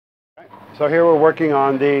So here we're working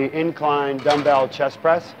on the incline dumbbell chest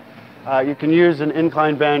press. You can use an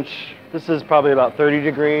incline bench. This is probably about 30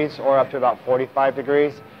 degrees or up to about 45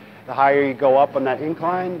 degrees. The higher you go up on that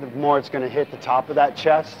incline, the more it's going to hit the top of that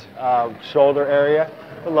chest, shoulder area.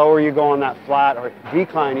 The lower you go on that flat or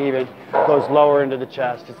decline even, goes lower into the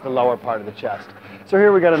chest. It's the lower part of the chest. So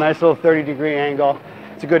here we got a nice little 30-degree angle.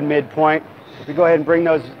 It's a good midpoint. We go ahead and bring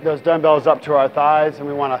those dumbbells up to our thighs, and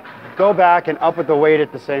we want to go back and up with the weight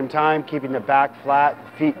at the same time, keeping the back flat,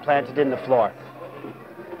 feet planted in the floor.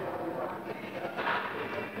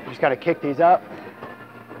 Just kind of kick these up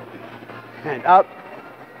and up.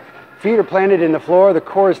 Feet are planted in the floor, the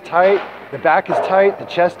core is tight, the back is tight, the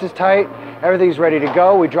chest is tight, everything's ready to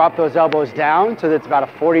go. We drop those elbows down so that it's about a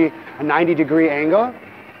 90-degree angle.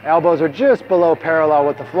 Elbows are just below parallel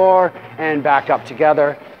with the floor and back up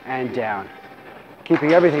together and down.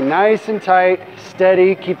 Keeping everything nice and tight,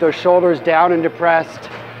 steady, keep those shoulders down and depressed,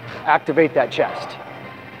 activate that chest.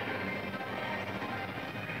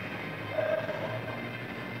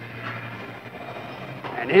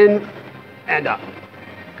 And in and up.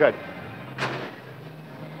 Good.